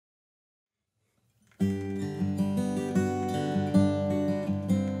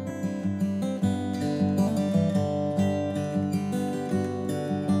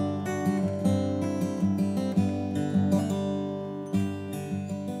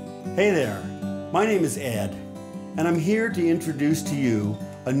Hey there, my name is Ed, and I'm here to introduce to you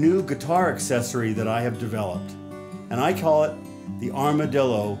a new guitar accessory that I have developed, and I call it the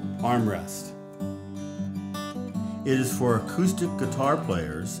Armadillo Armrest. It is for acoustic guitar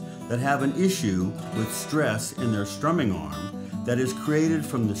players that have an issue with stress in their strumming arm that is created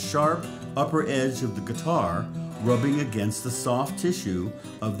from the sharp upper edge of the guitar rubbing against the soft tissue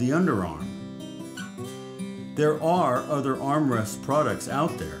of the underarm. There are other armrest products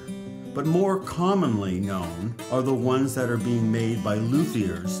out there, but more commonly known are the ones that are being made by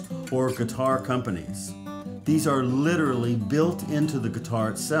luthiers or guitar companies. These are literally built into the guitar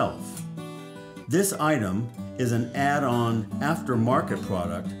itself. This item is an add-on aftermarket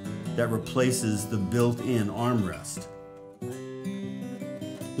product that replaces the built-in armrest.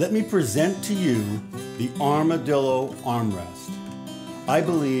 Let me present to you the Armadillo Armrest. I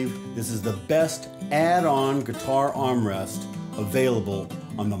believe this is the best add-on guitar armrest available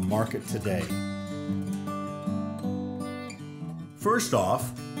on the market today. First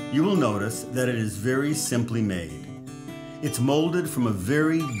off, you will notice that it is very simply made. It's molded from a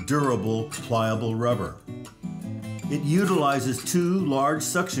very durable, pliable rubber. It utilizes two large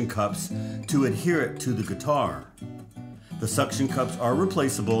suction cups to adhere it to the guitar. The suction cups are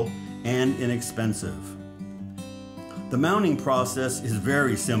replaceable and inexpensive. The mounting process is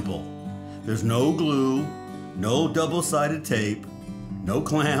very simple. There's no glue, no double-sided tape, no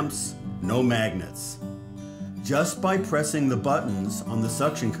clamps, no magnets. Just by pressing the buttons on the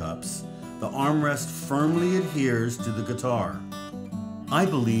suction cups, the armrest firmly adheres to the guitar. I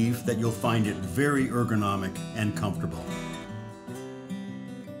believe that you'll find it very ergonomic and comfortable.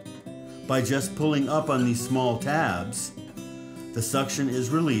 By just pulling up on these small tabs, the suction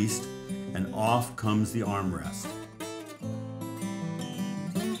is released and off comes the armrest.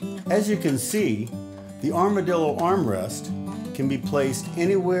 As you can see, the Armadillo armrest can be placed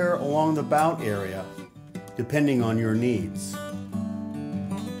anywhere along the bout area, depending on your needs.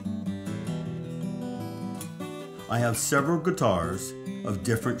 I have several guitars of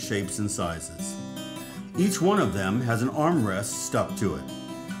different shapes and sizes. Each one of them has an armrest stuck to it.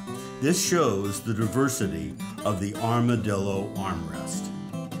 This shows the diversity of the Armadillo armrest.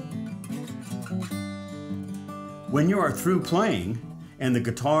 When you are through playing and the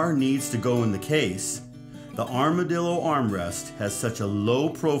guitar needs to go in the case, the Armadillo armrest has such a low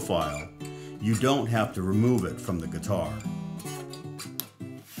profile, you don't have to remove it from the guitar.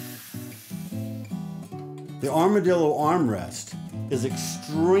 The Armadillo armrest is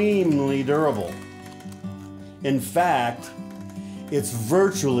extremely durable. In fact, it's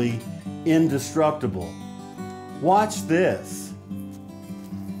virtually indestructible. Watch this.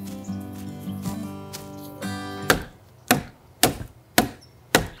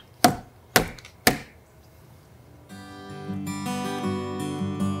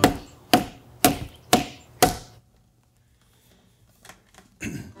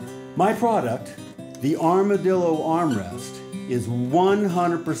 My product, the Armadillo Armrest, is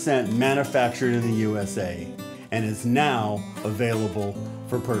 100% manufactured in the USA and is now available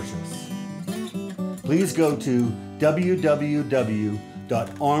for purchase. Please go to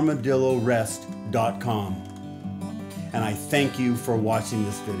www.armadillorest.com, and I thank you for watching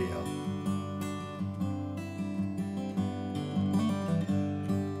this video.